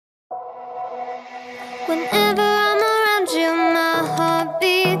Whenever I'm around you, my heart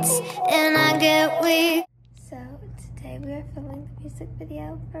beats and I get weak. So today we are filming the music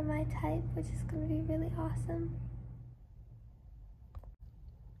video for My Type, which is going to be really awesome.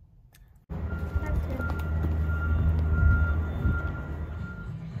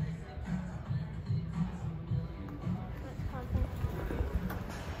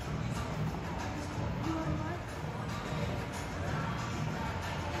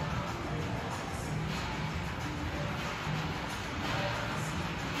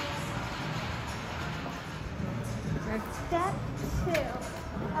 Step 2,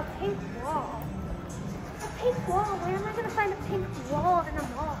 a pink wall. A pink wall? Where am I going to find a pink wall in a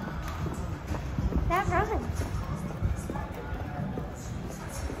mall? That runs.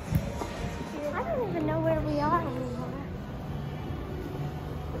 I don't even know where we are anymore.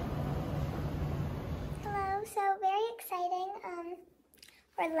 Hello, so very exciting.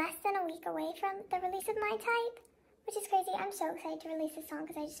 We're less than a week away from the release of My Type, which is crazy. I'm so excited to release this song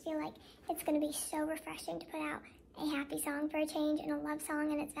because I just feel like it's going to be so refreshing to put out a happy song for a change and a love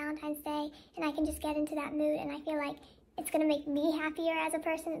song, and it's Valentine's Day, and I can just get into that mood, and I feel like it's going to make me happier as a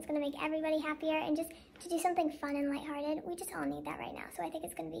person, it's going to make everybody happier, and just to do something fun and lighthearted, we just all need that right now, so I think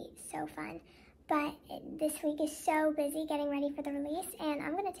it's going to be so fun. But this week is so busy getting ready for the release, and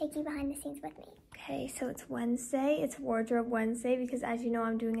I'm going to take you behind the scenes with me. Okay, so it's Wednesday. It's Wardrobe Wednesday because, as you know,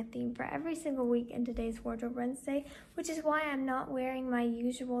 I'm doing a theme for every single week, and today's Wardrobe Wednesday, which is why I'm not wearing my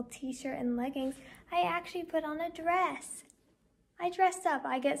usual t-shirt and leggings. I actually put on a dress. I dressed up.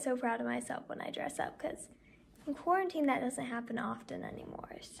 I get so proud of myself when I dress up because in quarantine that doesn't happen often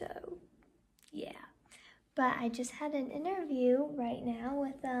anymore, so yeah. But I just had an interview right now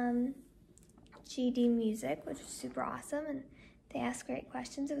with GD Music, which was super awesome, and they asked great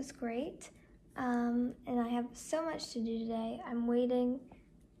questions. It was great. And I have so much to do today. I'm waiting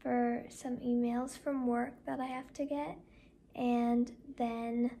for some emails from work that I have to get, and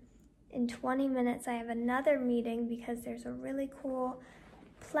then in 20 minutes I have another meeting because there's a really cool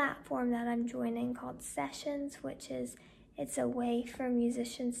platform that I'm joining called Sessions, which is, it's a way for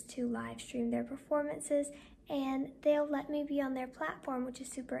musicians to live stream their performances, and they'll let me be on their platform, which is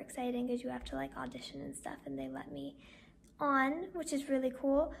super exciting because you have to like audition and stuff, and they let me on, which is really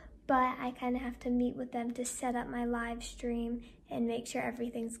cool. But I kind of have to meet with them to set up my live stream and make sure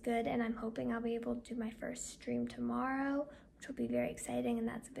everything's good, and I'm hoping I'll be able to do my first stream tomorrow, which will be very exciting, and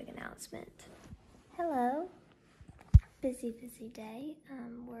that's a big announcement. Hello. Busy day.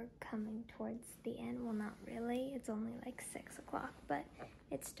 We're coming towards the end. Well, not really. It's only like 6 o'clock, but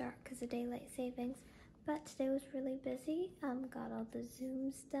it's dark because of daylight savings. But today was really busy. Got all the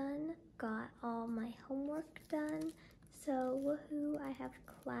Zooms done, got all my homework done. So woohoo, I have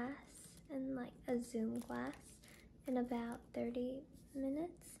class and like a Zoom class in about 30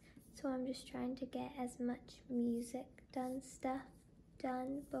 minutes. So I'm just trying to get as much music stuff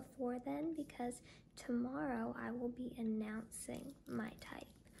done before then, because tomorrow I will be announcing My Type,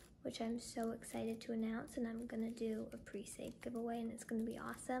 which I'm so excited to announce, and I'm gonna do a pre-save giveaway, and it's gonna be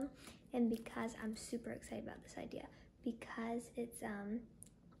awesome. And because I'm super excited about this idea, because it's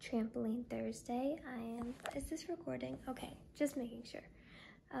Trampoline Thursday, is this recording? Okay, just making sure.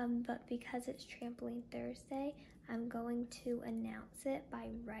 But because it's Trampoline Thursday, I'm going to announce it by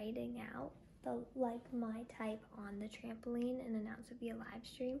writing out My Type on the trampoline and announce it via live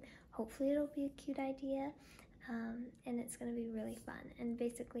stream. Hopefully it'll be a cute idea, and it's gonna be really fun. And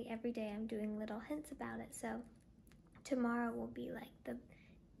basically every day I'm doing little hints about it. So tomorrow will be like the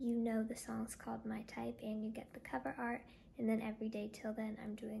song's called My Type, and you get the cover art. And then every day till then,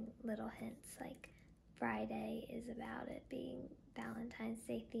 I'm doing little hints, like Friday is about it being Valentine's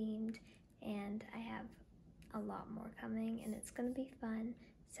Day themed, and I have a lot more coming, and it's gonna be fun.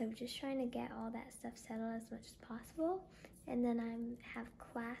 So just trying to get all that stuff settled as much as possible. And then I have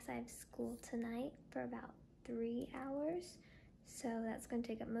class, I have school tonight for about 3 hours. So that's gonna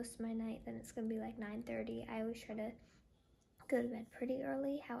take up most of my night. Then it's gonna be like 9:30. I always try to go to bed pretty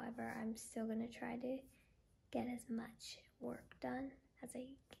early. However, I'm still gonna try to get as much work done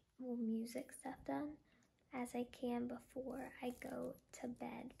music stuff done as I can before I go to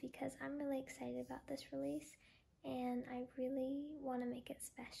bed, because I'm really excited about this release, and I really want to make it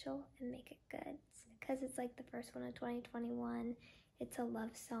special and make it good, because it's like the first one of 2021. It's a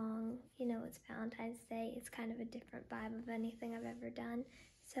love song, you know, it's Valentine's Day. It's kind of a different vibe of anything I've ever done,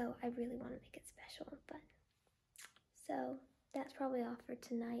 so I really want to make it special and fun. So that's probably all for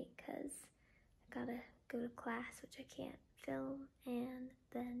tonight, because I gotta go to class, which I can't film, and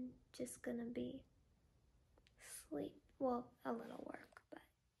then just gonna be sleep. Well, a little work, but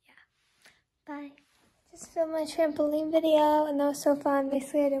yeah. Bye. Just filmed my trampoline video, and that was so fun.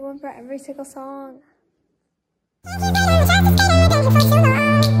 Basically, I did one for every single song. Three,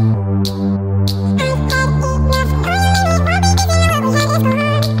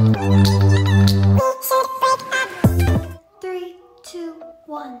 two,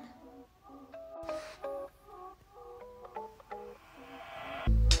 one.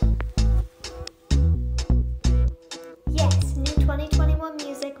 Yes, new 2021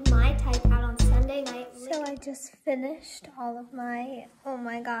 music, My Type, out on Sunday night. So I just finished all of my, oh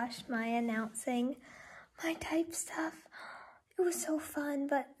my gosh, my announcing My Type stuff. It was so fun,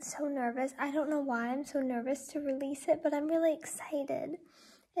 but so nervous. I don't know why I'm so nervous to release it, but I'm really excited.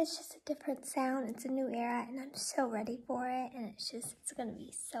 It's just a different sound. It's a new era, and I'm so ready for it, and it's gonna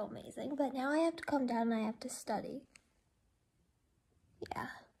be so amazing. But now I have to calm down and I have to study. Yeah.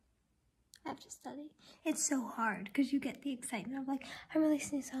 I have to study. It's so hard because you get the excitement of like, I'm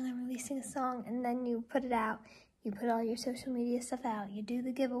releasing a song, and then you put it out. You put all your social media stuff out. You do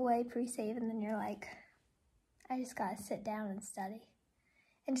the giveaway pre-save, and then you're like, I just gotta sit down and study.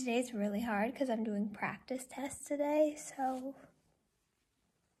 And today's really hard because I'm doing practice tests today, so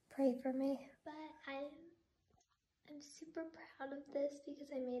pray for me. But I'm super proud of this because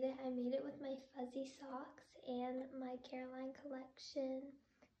I made it. I made it with my fuzzy socks and my Caroline collection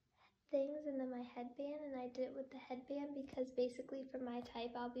things and then my headband, and I did it with the headband because basically for My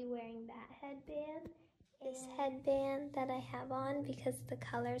Type I'll be wearing that headband, this headband that I have on, because the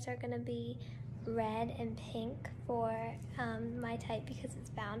colors are gonna be red and pink for My Type because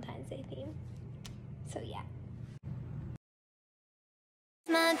it's Valentine's Day theme. So yeah.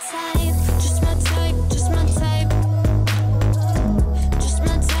 My type, just my type, just my type, just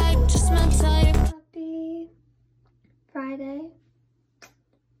my type, just my type. Happy Friday.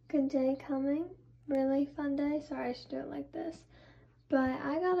 Good day coming. Really fun day. Sorry I should do it like this. But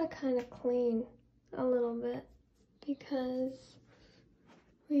I gotta kind of clean a little bit because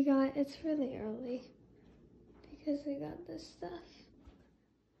it's really early because we got this stuff.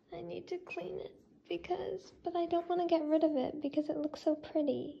 I need to clean it but I don't want to get rid of it because it looks so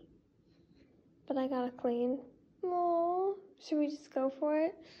pretty. But I gotta clean. Aww. Should we just go for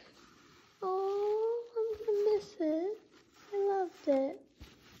it? Oh, I'm gonna miss it. I loved it.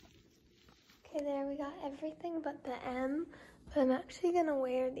 Okay, there we got everything but the M, but I'm actually gonna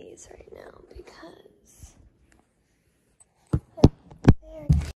wear these right now because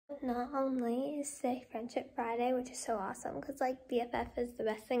not only is today Friendship Friday, which is so awesome because like BFF is the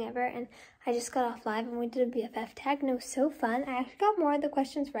best thing ever, and I just got off live and we did a BFF tag and it was so fun. I actually got more of the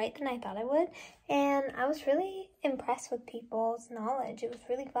questions right than I thought I would, and I was really impressed with people's knowledge. It was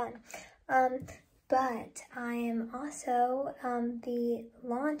really fun. But I am also the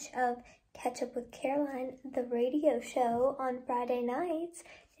launch of Catch Up with Caroline, the radio show on Friday nights,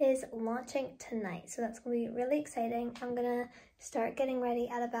 is launching tonight. So that's going to be really exciting. I'm going to start getting ready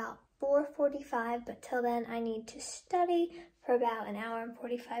at about 4:45, but till then I need to study for about an hour and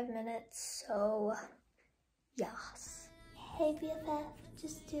 45 minutes. So, yes. Hey BFF,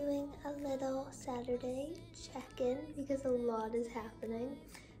 just doing a little Saturday check-in because a lot is happening.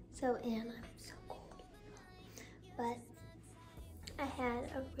 So, and I'm so cold. But I had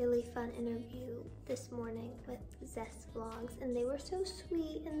a really fun interview this morning with Zest Vlogs, and they were so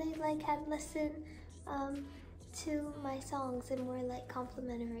sweet, and they like had listened to my songs and were like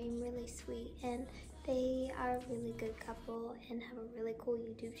complimentary and really sweet, and they are a really good couple and have a really cool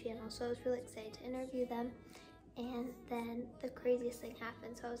YouTube channel, so I was really excited to interview them. And then the craziest thing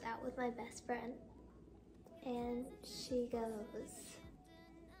happened. So I was out with my best friend, and she goes,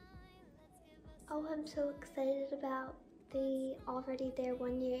 oh, I'm so excited about the Already There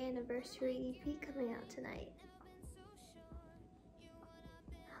 1 year anniversary EP coming out tonight.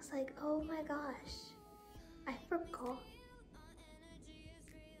 I was like, oh my gosh, I forgot.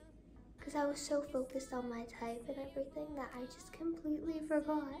 Because I was so focused on My Type and everything that I just completely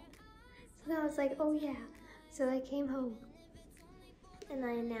forgot. So then I was like, oh yeah. So I came home and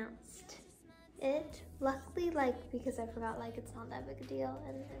I announced it. Luckily, like, because I forgot, like, it's not that big a deal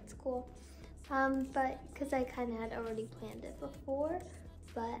and it's cool. But because I kind of had already planned it before,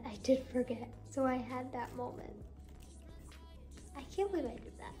 but I did forget. So I had that moment. I can't believe I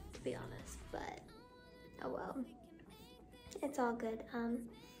did that, to be honest, but oh well. It's all good.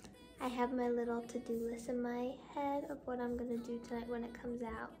 I have my little to-do list in my head of what I'm gonna do tonight when it comes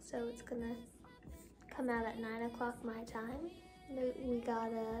out. So it's gonna come out at 9 o'clock my time. We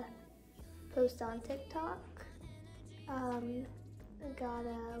gotta post on TikTok.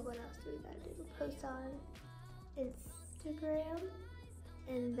 What else do we gotta do? Post on Instagram,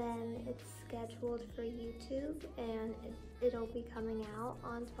 and then it's scheduled for YouTube, and it'll be coming out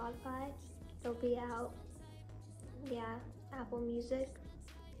on Spotify. It'll be out, yeah, Apple Music,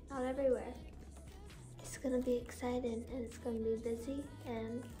 out everywhere. It's gonna be exciting and it's gonna be busy,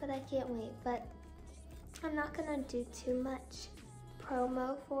 but I can't wait. But I'm not gonna do too much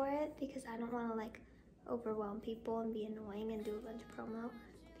promo for it because I don't wanna like overwhelm people and be annoying and do a bunch of promo,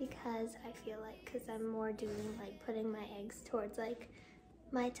 because I feel like, because I'm more doing like putting my eggs towards like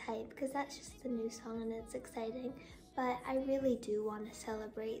my type, because that's just a new song and it's exciting. But I really do want to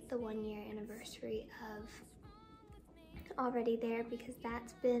celebrate the 1-year anniversary of Already There, because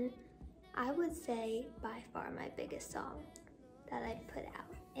that's been, I would say, by far my biggest song that I've put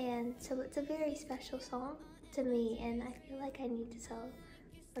out. And so it's a very special song to me, and I feel like I need to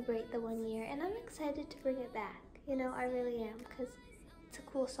celebrate the 1 year, and I'm excited to bring it back. You know, I really am, because it's a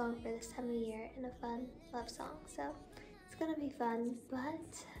cool song for this time of year and a fun love song. So it's gonna be fun,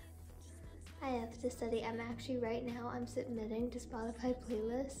 but I have to study. I'm actually I'm submitting to Spotify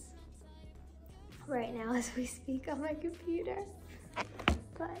playlists right now as we speak on my computer.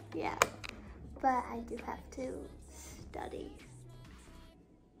 But yeah, but I do have to study.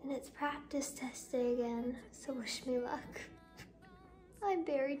 And it's practice test day again, so wish me luck. I'm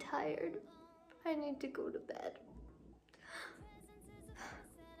very tired. I need to go to bed.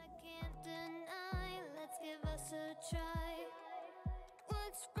 Let's give us a try.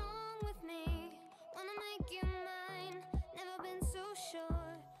 What's wrong with me? Wanna make you mine. Never been so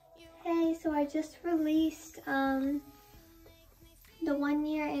sure. Hey, so I just released the 1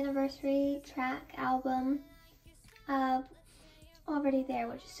 year anniversary track album of Already There,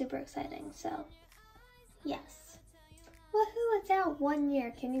 which is super exciting. So yes, woohoo, it's out 1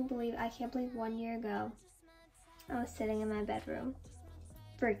 year. Can you believe? I can't believe 1 year ago I was sitting in my bedroom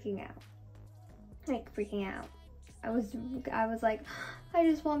freaking out. I was like, I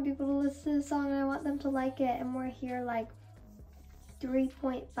just want people to listen to the song and I want them to like it, and we're here like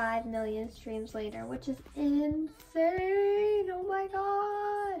 3.5 million streams later, which is insane. Oh my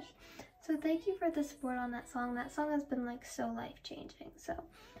gosh. So thank you for the support on that song. That song has been like so life-changing. So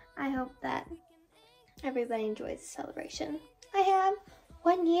I hope that everybody enjoys the celebration. I have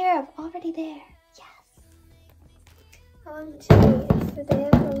 1 year of Already There. Yes. It's the day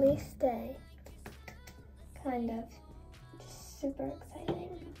of release day. Kind of. Just super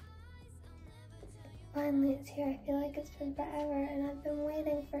exciting. Finally it's here. I feel like it's been forever and I've been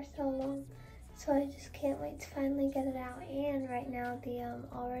waiting for so long. So I just can't wait to finally get it out. And right now the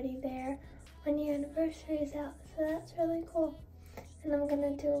Already There 1 year anniversary is out. So that's really cool. And I'm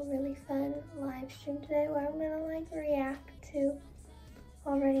gonna do a really fun live stream today where I'm gonna like react to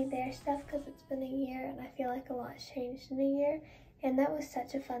Already There stuff, because it's been a year and I feel like a lot's changed in a year. And that was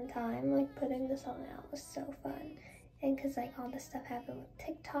such a fun time, like putting the song out was so fun. And because like all this stuff happened with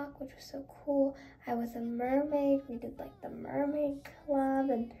TikTok, which was so cool. I was a mermaid, we did like the mermaid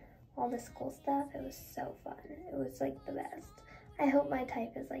club and all this cool stuff. It was so fun. It was like the best. I hope my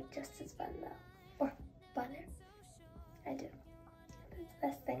type is like just as fun though, or funner. I do. It's the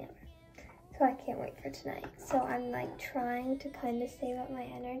best thing ever. So I can't wait for tonight. So I'm like trying to kind of save up my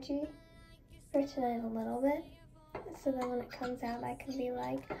energy for tonight a little bit. So then when it comes out, I can be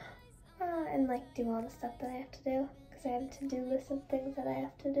like, and like do all the stuff that I have to do. Because I have a to-do list of things that I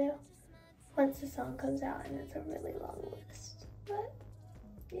have to do once the song comes out, and it's a really long list. But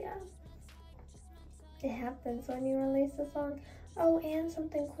yeah, it happens when you release a song. Oh, and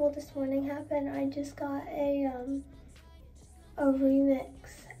something cool this morning happened. I just got a remix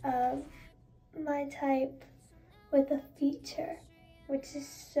of my type with a feature, which is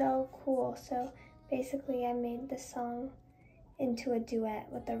so cool. So basically I made the song into a duet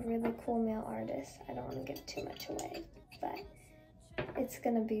with a really cool male artist. I don't want to give too much away, but it's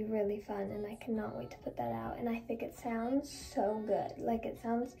gonna be really fun and I cannot wait to put that out. And I think it sounds so good. Like, it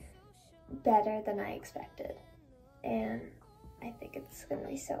sounds better than I expected. And I think it's gonna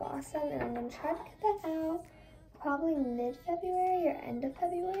be so awesome, and I'm gonna try to get that out probably mid-February or end of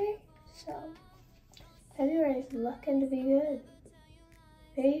February. So February is looking to be good.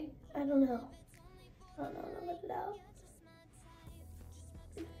 Maybe? I don't know. I don't know when I'll put it out.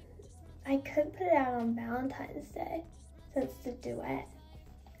 I could put it out on Valentine's Day since it's a duet,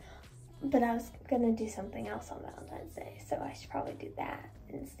 but I was gonna do something else on Valentine's Day, so I should probably do that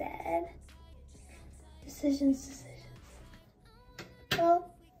instead. Decisions. Well,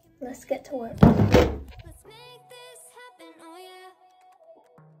 let's get to work. Let's make this happen, oh yeah.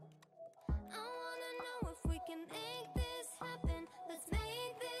 I wanna know if we can make this happen. Let's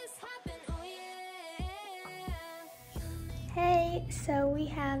make this happen, oh yeah. Hey, so we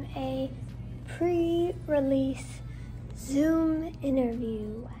have a pre-release Zoom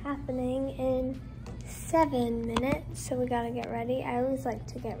interview happening in 7 minutes, so we gotta get ready. I always like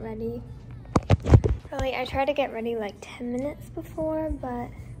to get ready. Really, I try to get ready like 10 minutes before, but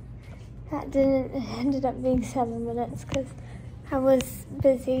That didn't, it ended up being 7 minutes because I was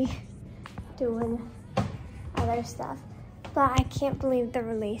busy doing other stuff. But I can't believe the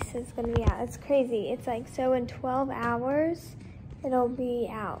release is gonna be out. It's crazy. It's like, so in 12 hours, it'll be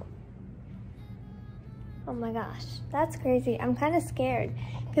out. Oh my gosh, that's crazy. I'm kind of scared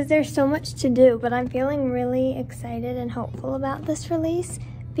because there's so much to do, but I'm feeling really excited and hopeful about this release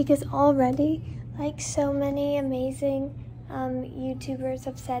because already, like, so many amazing YouTubers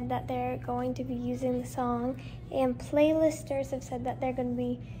have said that they're going to be using the song, and playlisters have said that they're going to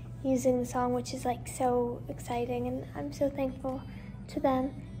be using the song, which is like so exciting, and I'm so thankful to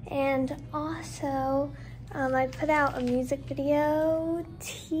them. And also, I put out a music video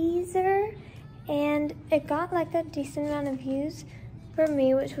teaser, and it got like a decent amount of views for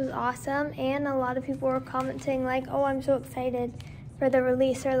me, which was awesome. And a lot of people were commenting like, oh, I'm so excited for the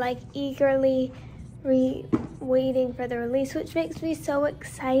release, or like eagerly waiting for the release, which makes me so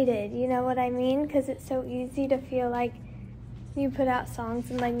excited, you know what I mean? Because it's so easy to feel like you put out songs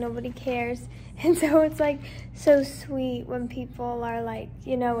and like nobody cares. And so it's like so sweet when people are like,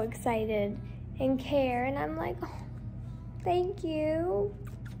 you know, excited and care. And I'm like, oh, thank you.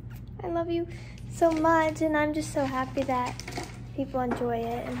 I love you so much. And I'm just so happy that people enjoy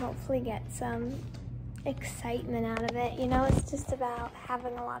it and hopefully get some excitement out of it. You know, it's just about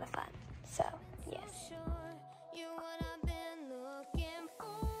having a lot of fun. So, yes. You're what I've been looking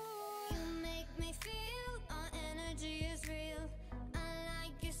for. You make me feel our energy is real. I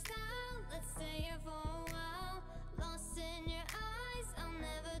like your style, let's stay here for a while. Lost in your eyes, I'll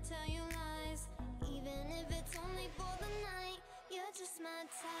never tell you lies. Even if it's only for the night, you're just my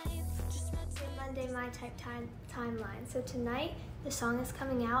type, just my type. Monday My Type timeline. So tonight, the song is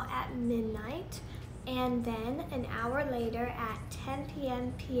coming out at midnight. And then an hour later at 10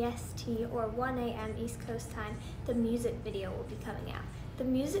 p.m. PST or 1 a.m. East Coast time, the music video will be coming out. The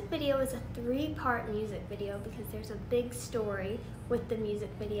music video is a 3-part music video because there's a big story with the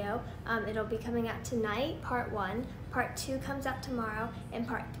music video. It'll be coming out tonight, part 1, part 2 comes out tomorrow, and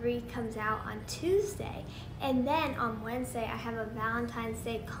part 3 comes out on Tuesday. And then on Wednesday, I have a Valentine's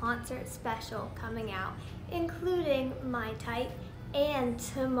Day concert special coming out, including My Type. And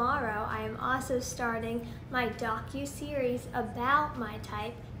tomorrow, I am also starting my docu-series about My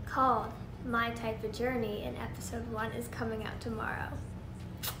Type called My Type: A Journey, and episode 1 is coming out tomorrow.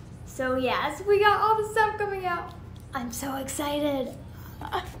 So yes, we got all the stuff coming out. I'm so excited.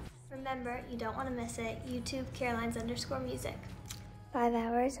 Remember, you don't want to miss it. YouTube, Caroline's_music. 5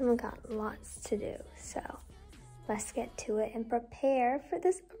 hours and we got lots to do. So let's get to it and prepare for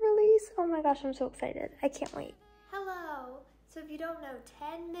this release. Oh my gosh, I'm so excited. I can't wait. Hello. So if you don't know,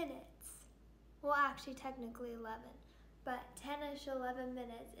 10 minutes, well actually technically 11, but 10ish 11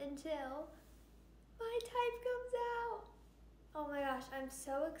 minutes until My Type comes out. Oh my gosh, I'm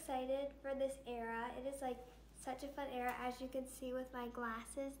so excited for this era. It is like such a fun era. As you can see with my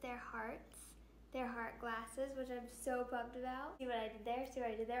glasses, they're hearts. They're heart glasses, which I'm so pumped about. See what I did there? See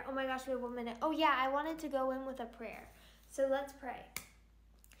what I did there? Oh my gosh, we have 1 minute. Oh yeah, I wanted to go in with a prayer. So let's pray.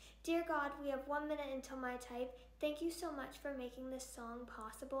 Dear God, we have 1 minute until My Type. Thank you so much for making this song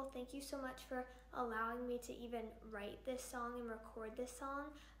possible. Thank you so much for allowing me to even write this song and record this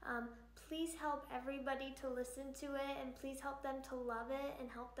song. Please help everybody to listen to it, and please help them to love it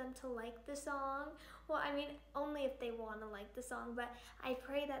and help them to like the song. Well, I mean, only if they want to like the song, but I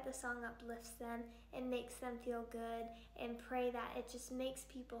pray that the song uplifts them and makes them feel good, and pray that it just makes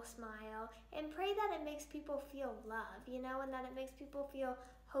people smile, and pray that it makes people feel love, you know, and that it makes people feel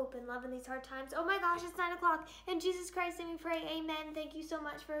hope and love in these hard times. Oh my gosh, it's 9 o'clock. In Jesus Christ, and we pray, amen. Thank you so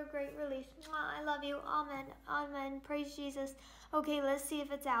much for a great release. I love you. Amen. Amen. Praise Jesus. Okay, let's see if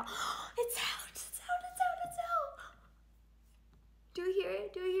it's out. It's out. It's out. It's out. It's out. Do you hear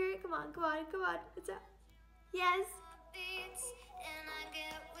it? Do you hear it? Come on. Come on. Come on. It's out. Yes.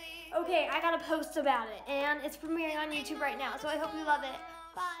 Okay, I gotta post about it. And it's premiering on YouTube right now, so I hope you love it.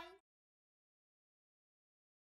 Bye.